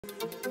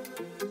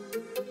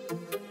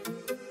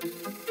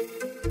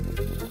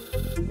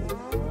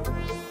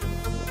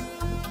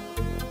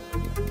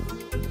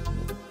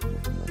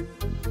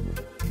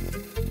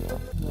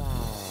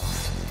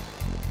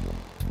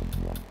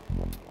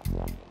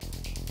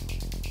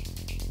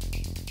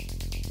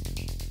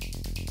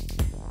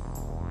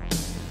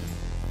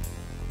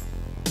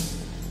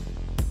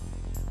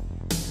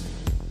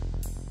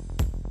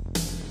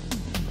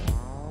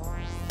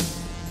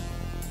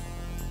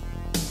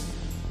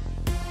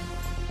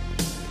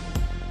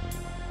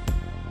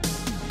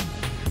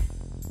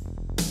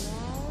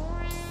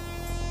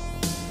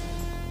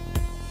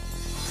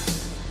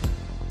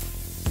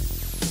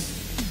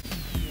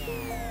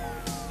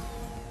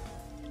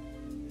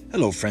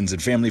Hello friends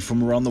and family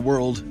from around the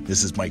world,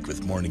 this is Mike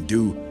with Morning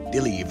Dew,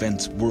 daily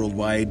events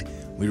worldwide.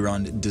 We're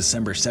on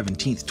December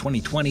 17th,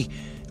 2020.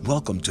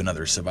 Welcome to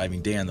another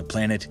surviving day on the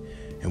planet,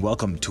 and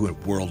welcome to a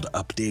world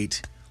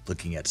update,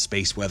 looking at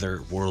space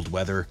weather, world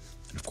weather,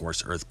 and of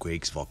course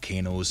earthquakes,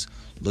 volcanoes.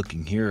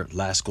 Looking here,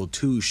 Lascaux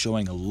 2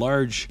 showing a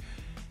large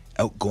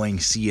outgoing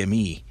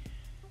C.M.E.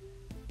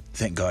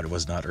 Thank God it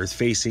was not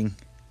Earth-facing.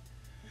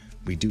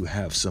 We do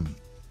have some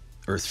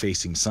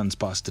Earth-facing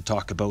sunspots to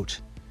talk about.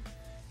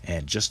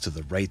 And just to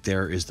the right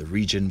there is the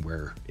region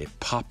where it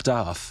popped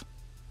off.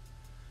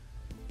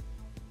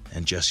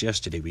 And just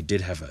yesterday we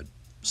did have a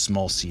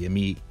small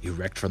C.M.E.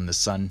 erect from the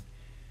sun.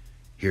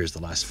 Here's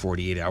the last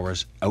 48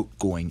 hours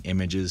outgoing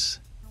images.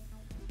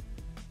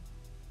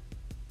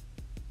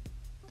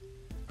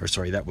 Or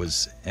sorry, that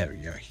was...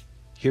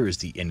 Here is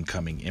the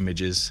incoming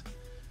images.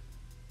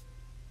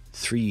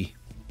 3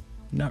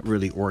 not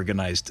really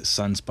organized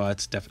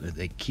sunspots.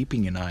 Definitely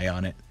keeping an eye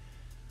on it.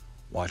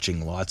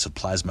 Watching lots of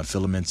plasma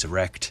filaments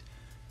erect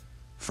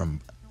from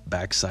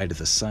backside of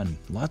the sun.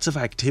 Lots of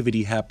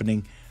activity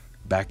happening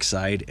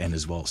backside and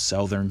as well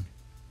southern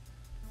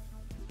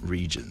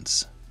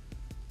regions.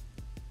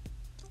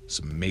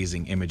 Some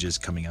amazing images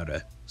coming out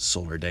of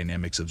Solar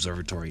Dynamics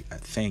Observatory. I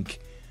thank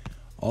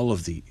all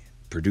of the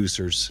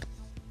producers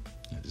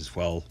as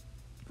well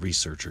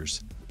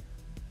researchers.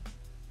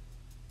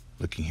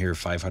 Looking here,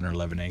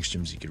 511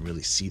 angstroms, you can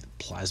really see the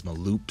plasma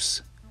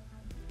loops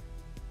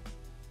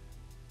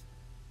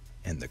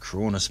and the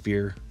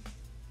chronosphere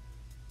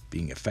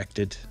being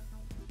affected.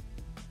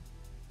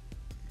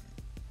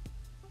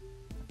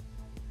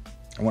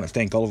 I want to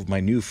thank all of my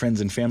new friends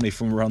and family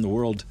from around the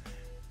world.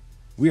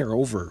 We are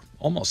over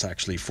almost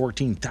actually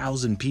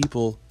 14,000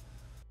 people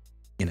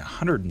in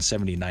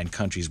 179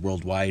 countries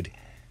worldwide.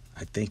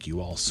 I thank you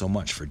all so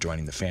much for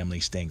joining the family,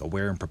 staying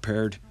aware and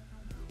prepared.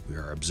 We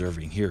are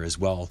observing here as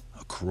well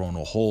a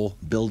coronal hole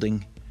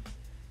building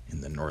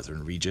in the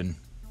northern region.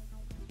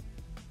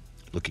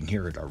 Looking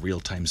here at our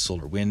real-time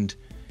solar wind,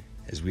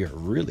 as we are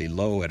really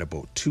low at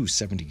about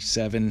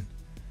 277,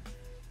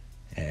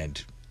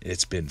 and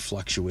it's been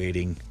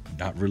fluctuating,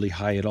 not really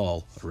high at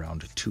all,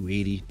 around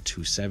 280,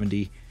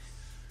 270.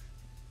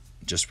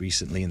 Just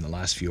recently, in the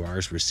last few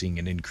hours, we're seeing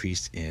an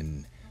increase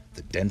in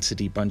the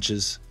density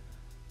bunches,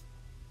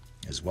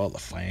 as well. The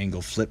phi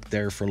angle flipped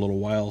there for a little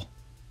while,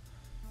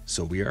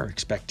 so we are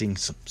expecting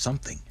some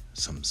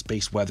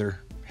space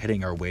weather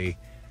heading our way.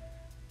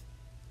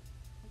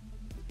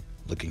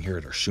 Looking here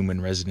at our Schumann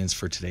resonance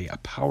for today, a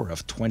power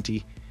of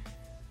 20,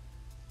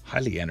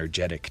 highly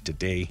energetic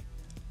today.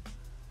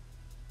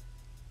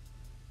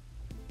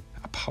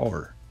 A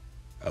power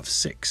of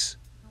 6.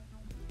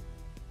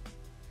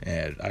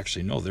 And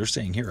actually, no, they're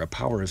saying here a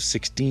power of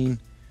 16,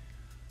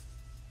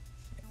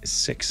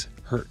 6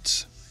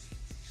 hertz.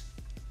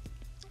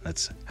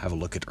 Let's have a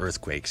look at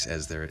earthquakes,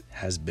 as there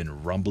has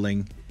been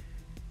rumbling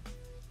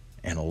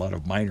and a lot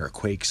of minor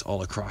quakes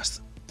all across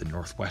the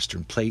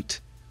northwestern plate.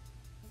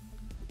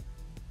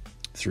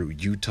 Through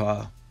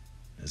Utah,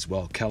 as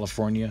well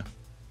California,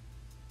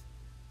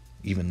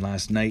 even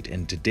last night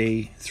and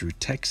today through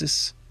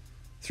Texas,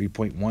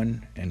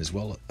 3.1, and as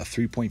well a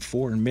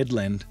 3.4 in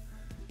Midland.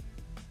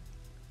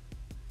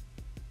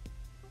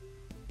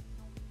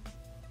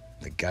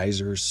 The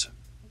geysers,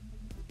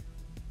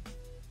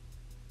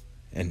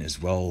 and as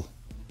well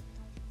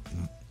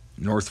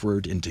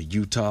northward into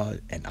Utah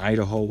and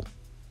Idaho.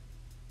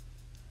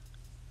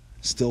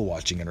 Still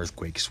watching an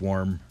earthquake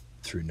swarm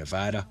through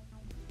Nevada.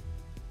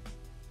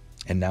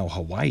 And now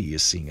Hawaii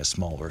is seeing a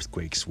small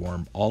earthquake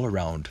swarm all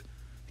around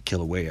the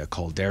Kilauea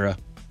caldera.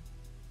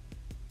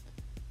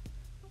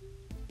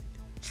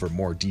 For a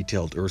more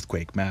detailed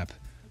earthquake map,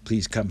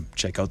 please come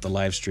check out the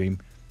live stream.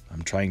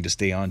 I'm trying to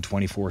stay on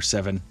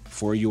 24/7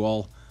 for you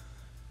all.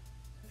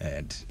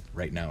 And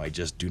right now I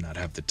just do not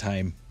have the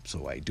time,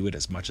 so I do it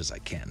as much as I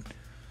can.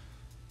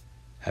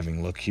 Having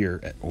a look here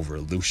at over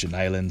Aleutian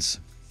Islands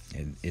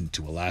and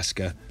into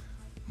Alaska,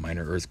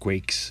 minor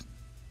earthquakes.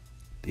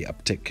 The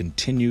uptick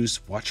continues.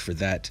 Watch for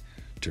that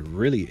to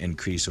really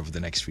increase over the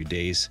next few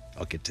days.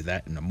 I'll get to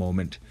that in a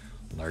moment.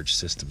 Large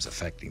systems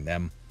affecting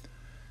them.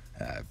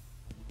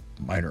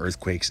 Minor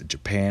earthquakes in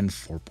Japan,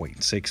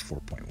 4.6,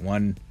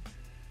 4.1.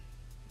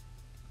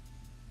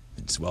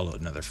 As well,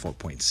 another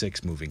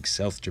 4.6 moving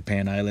South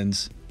Japan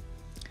Islands.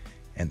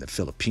 And the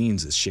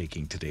Philippines is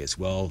shaking today as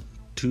well.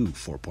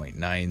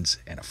 4.9s,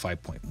 and a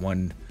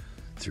 5.1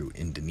 through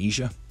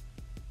Indonesia.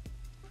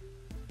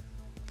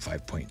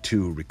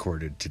 5.2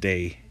 recorded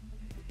today,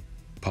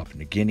 Papua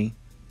New Guinea.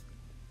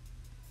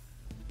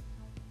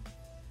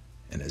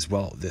 And as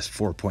well, this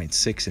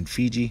 4.6 in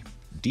Fiji,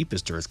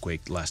 deepest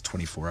earthquake last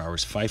 24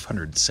 hours,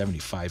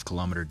 575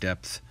 kilometer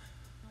depth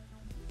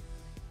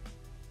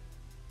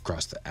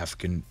across the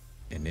African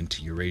and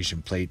into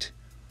Eurasian plate.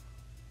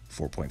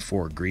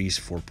 4.4 Greece,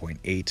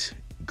 4.8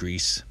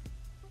 Greece.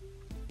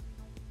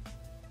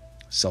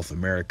 South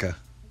America,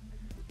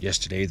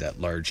 yesterday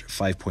that large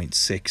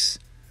 5.6,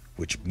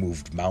 which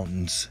moved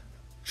mountains.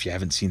 If you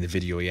haven't seen the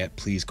video yet,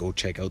 please go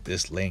check out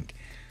this link.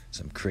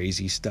 Some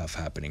crazy stuff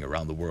happening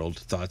around the world.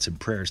 Thoughts and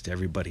prayers to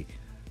everybody.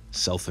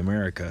 South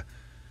America,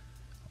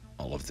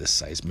 all of this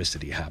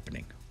seismicity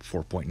happening.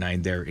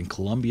 4.9 there in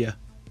Colombia.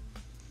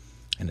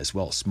 And as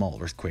well, small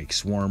earthquake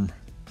swarm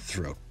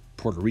throughout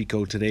Puerto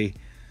Rico today.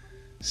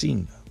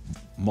 Seeing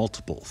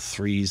multiple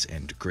 3s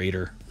and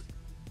greater.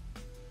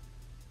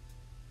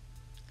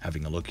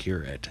 Having a look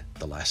here at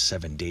the last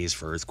 7 days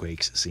for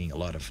earthquakes, seeing a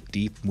lot of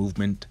deep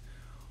movement.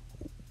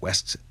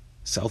 West,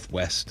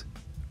 southwest,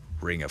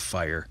 ring of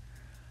fire.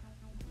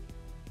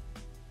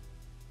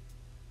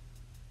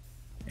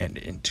 And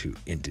into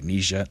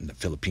Indonesia and the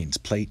Philippines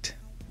plate.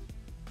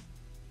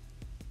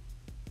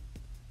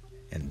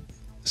 And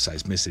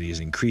seismicity is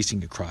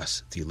increasing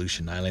across the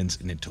Aleutian Islands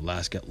and into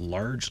Alaska.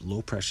 Large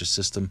low pressure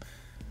system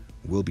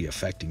will be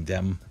affecting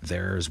them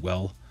there as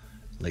well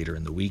later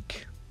in the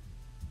week.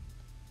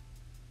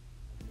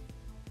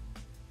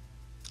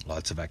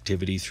 Lots of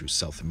activity through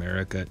South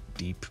America,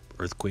 deep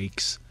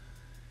earthquakes,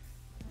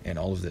 and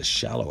all of this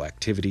shallow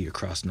activity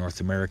across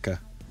North America.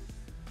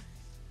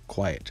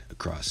 Quiet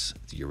across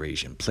the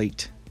Eurasian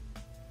plate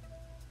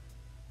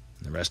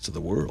and the rest of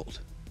the world.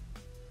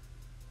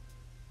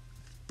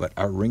 But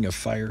our ring of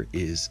fire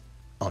is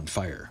on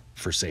fire,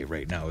 for say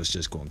right now. It's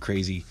just going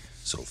crazy.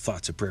 So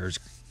thoughts and prayers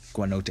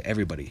going out to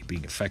everybody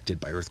being affected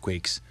by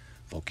earthquakes,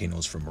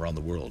 volcanoes from around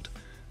the world.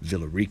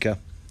 Villarrica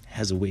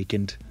has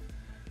awakened.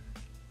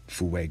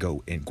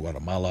 Fuego in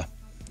Guatemala.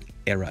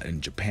 Era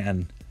in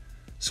Japan.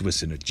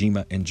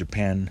 Suisunojima in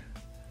Japan.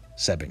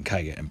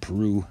 Sabancaya in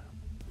Peru.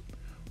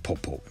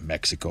 Popo in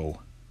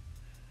Mexico.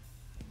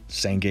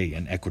 Sangay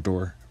in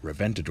Ecuador.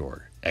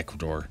 Reventador,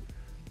 Ecuador.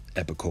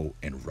 Epico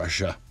in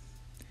Russia.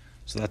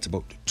 So that's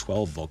about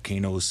 12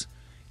 volcanoes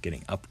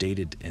getting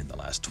updated in the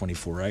last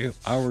 24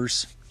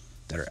 hours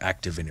that are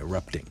active and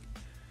erupting.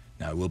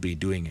 Now, I will be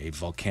doing a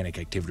volcanic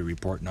activity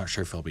report. Not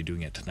sure if I'll be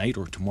doing it tonight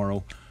or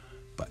tomorrow,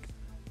 but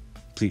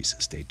please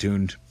stay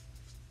tuned.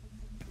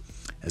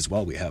 As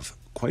well, we have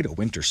quite a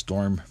winter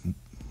storm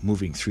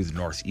moving through the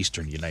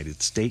northeastern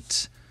United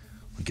States.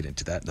 We'll get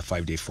into that in the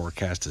 5-day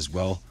forecast as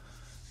well.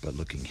 But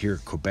looking here,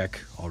 Quebec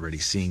already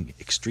seeing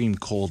extreme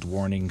cold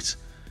warnings,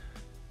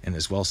 and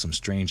as well some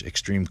strange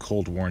extreme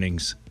cold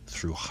warnings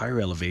through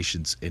higher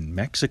elevations in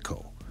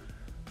Mexico.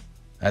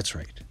 That's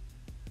right.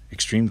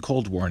 Extreme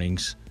cold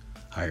warnings,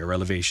 higher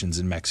elevations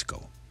in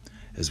Mexico.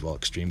 As well,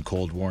 extreme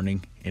cold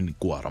warning in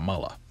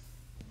Guatemala.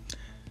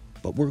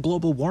 But we're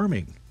global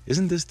warming.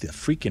 Isn't this the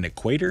freaking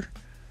equator?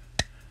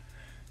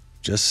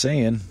 Just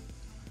saying.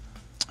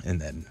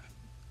 And then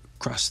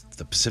across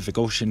the Pacific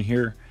Ocean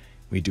here,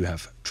 we do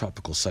have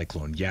Tropical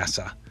Cyclone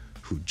Yasa,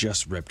 who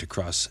just ripped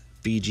across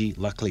Fiji.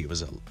 Luckily, it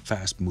was a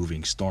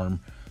fast-moving storm.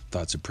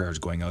 Thoughts and prayers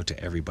going out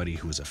to everybody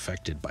who was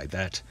affected by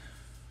that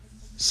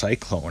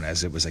cyclone,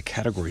 as it was a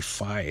Category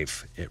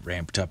 5. It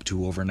ramped up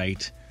to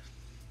overnight,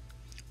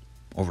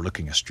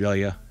 overlooking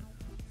Australia.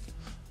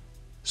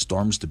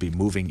 Storms to be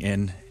moving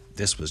in.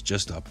 This was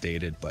just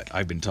updated, but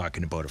I've been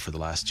talking about it for the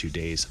last 2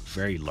 days.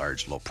 Very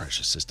large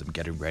low-pressure system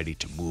getting ready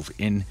to move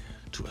in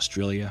to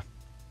Australia.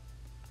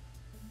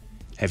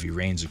 Heavy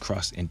rains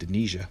across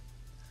Indonesia.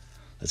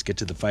 Let's get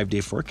to the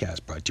 5-day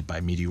forecast brought to you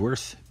by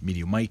MeteoEarth,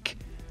 Meteo Mike.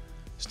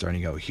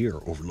 Starting out here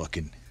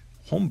overlooking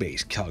home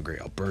base Calgary,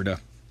 Alberta,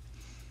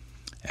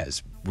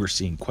 as we're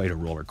seeing quite a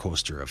roller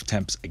coaster of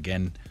temps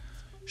again.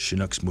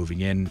 Chinooks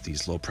moving in.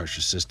 These low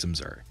pressure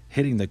systems are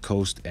hitting the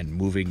coast and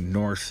moving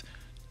north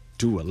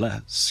to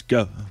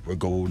Alaska. We're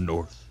going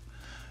north.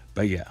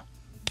 But yeah,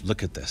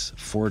 look at this.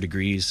 4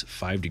 degrees,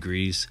 5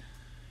 degrees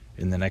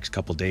in the next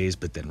couple days,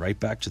 but then right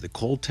back to the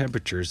cold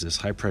temperatures. This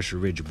high pressure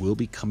ridge will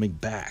be coming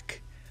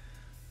back.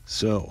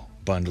 So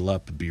bundle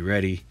up and be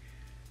ready,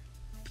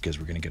 because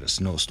we're going to get a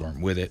snowstorm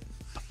with it.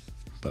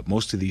 But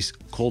most of these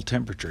cold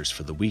temperatures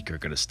for the week are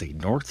going to stay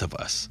north of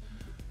us.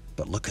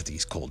 But look at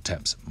these cold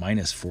temps.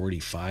 Minus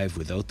 45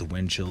 without the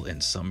wind chill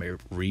in some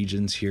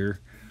regions here.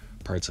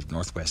 Parts of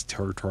Northwest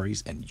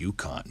Territories and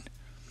Yukon.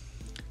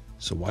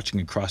 So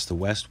watching across the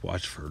west,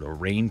 watch for the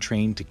rain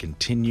train to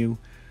continue.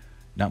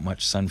 Not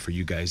much sun for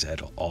you guys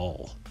at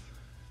all.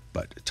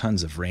 But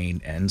tons of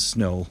rain and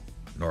snow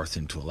north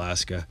into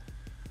Alaska.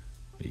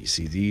 But you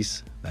see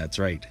these? That's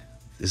right.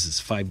 This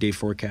is 5-day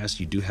forecast.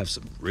 You do have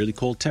some really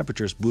cold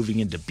temperatures moving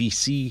into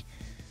BC.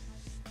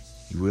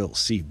 You will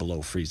see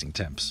below freezing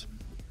temps.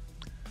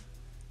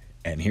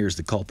 And here's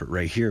the culprit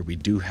right here. We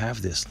do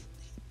have this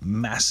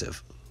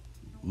massive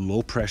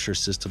low pressure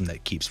system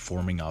that keeps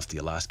forming off the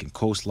Alaskan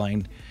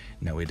coastline.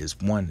 Now it is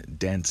one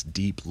dense,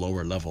 deep,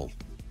 lower level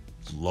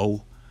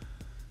low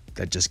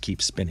that just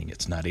keeps spinning.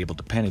 It's not able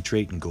to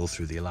penetrate and go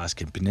through the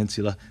Alaskan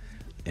Peninsula,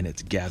 and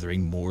it's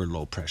gathering more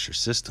low pressure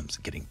systems,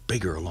 getting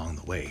bigger along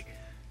the way.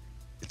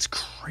 It's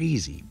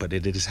crazy, but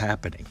it is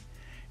happening.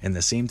 And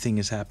the same thing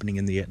is happening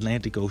in the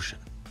Atlantic Ocean.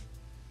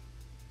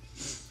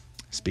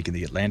 Speaking of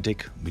the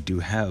Atlantic, we do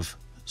have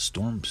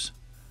storms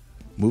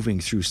moving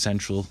through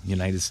central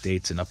United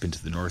States and up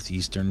into the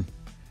northeastern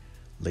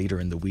later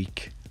in the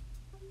week.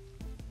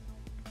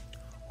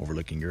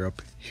 Overlooking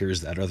Europe,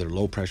 here's that other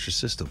low pressure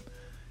system.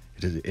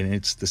 And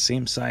it's the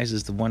same size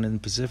as the one in the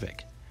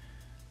Pacific.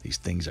 These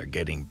things are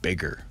getting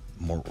bigger,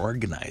 more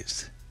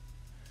organized,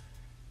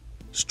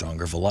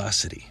 stronger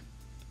velocity.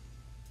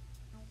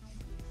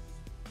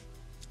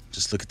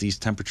 Just look at these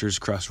temperatures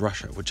across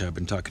Russia, which I've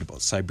been talking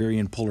about.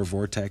 Siberian polar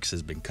vortex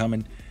has been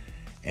coming,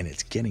 and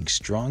it's getting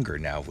stronger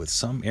now, with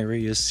some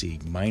areas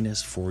seeing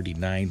minus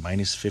 49,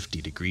 minus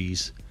 50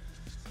 degrees,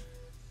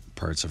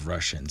 parts of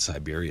Russia and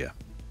Siberia.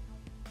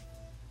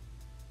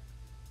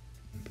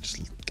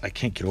 I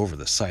can't get over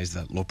the size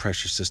of that low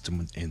pressure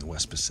system in the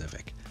West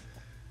Pacific.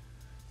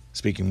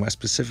 Speaking West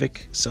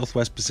Pacific,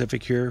 Southwest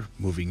Pacific here,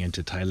 moving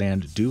into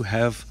Thailand, do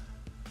have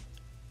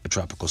a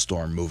tropical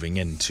storm moving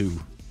into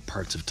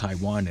parts of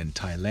Taiwan and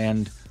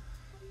Thailand,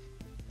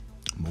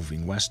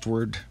 moving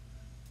westward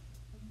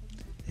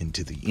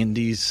into the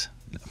Indies.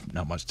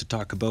 Not much to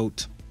talk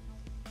about.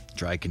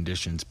 Dry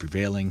conditions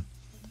prevailing.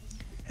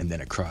 And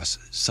then across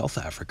South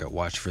Africa,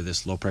 watch for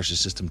this low pressure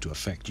system to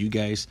affect you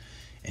guys,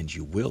 and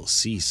you will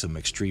see some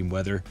extreme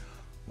weather.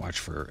 Watch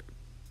for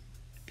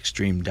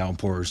extreme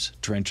downpours,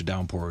 torrential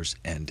downpours,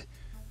 and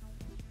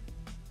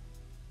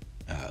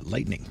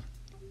lightning.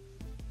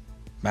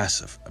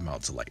 Massive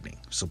amounts of lightning.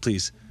 So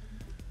please,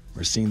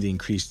 we're seeing the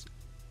increased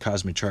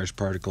cosmic charged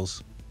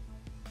particles.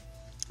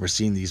 We're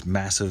seeing these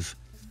massive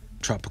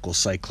tropical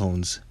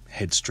cyclones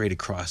head straight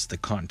across the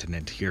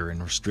continent here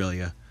in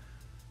Australia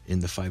in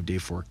the 5-day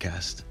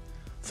forecast.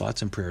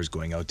 Thoughts and prayers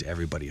going out to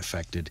everybody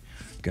affected.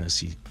 You're going to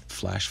see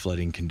flash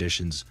flooding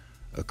conditions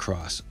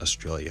across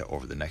Australia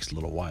over the next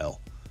little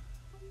while,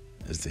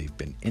 as they've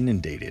been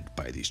inundated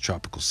by these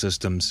tropical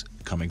systems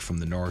coming from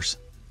the north,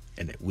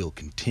 and it will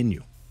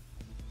continue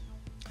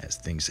as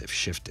things have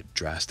shifted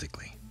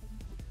drastically.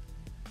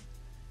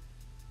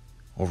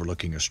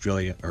 Overlooking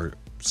Australia or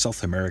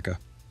South America,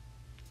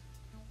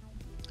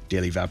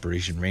 daily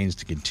evaporation rains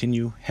to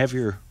continue,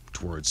 heavier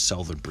towards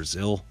southern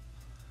Brazil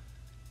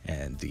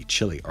and the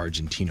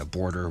Chile-Argentina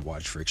border.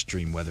 Watch for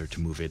extreme weather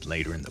to move in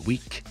later in the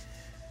week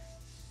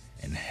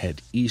and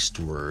head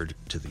eastward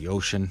to the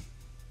ocean.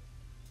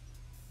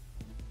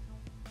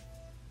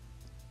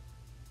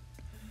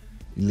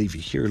 And leave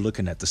you here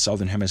looking at the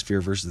southern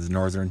hemisphere versus the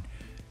northern,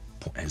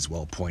 as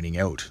well pointing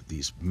out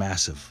these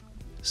massive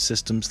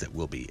systems that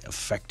will be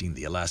affecting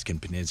the Alaskan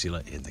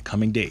Peninsula in the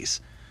coming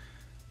days.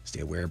 Stay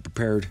aware and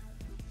prepared,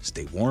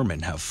 stay warm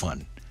and have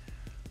fun,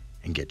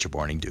 and get your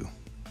morning dew.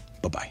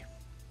 Bye-bye.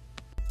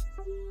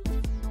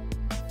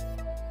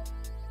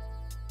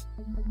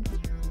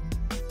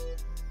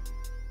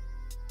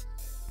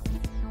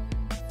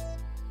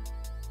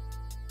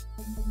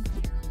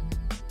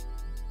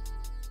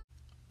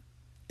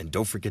 And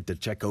don't forget to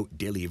check out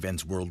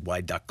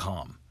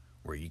dailyeventsworldwide.com,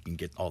 where you can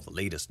get all the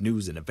latest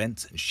news and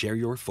events and share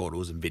your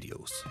photos and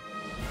videos.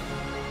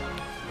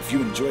 If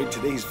you enjoyed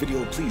today's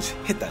video, please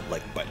hit that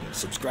like button,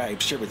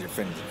 subscribe, share with your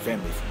friends and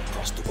family from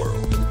across the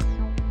world.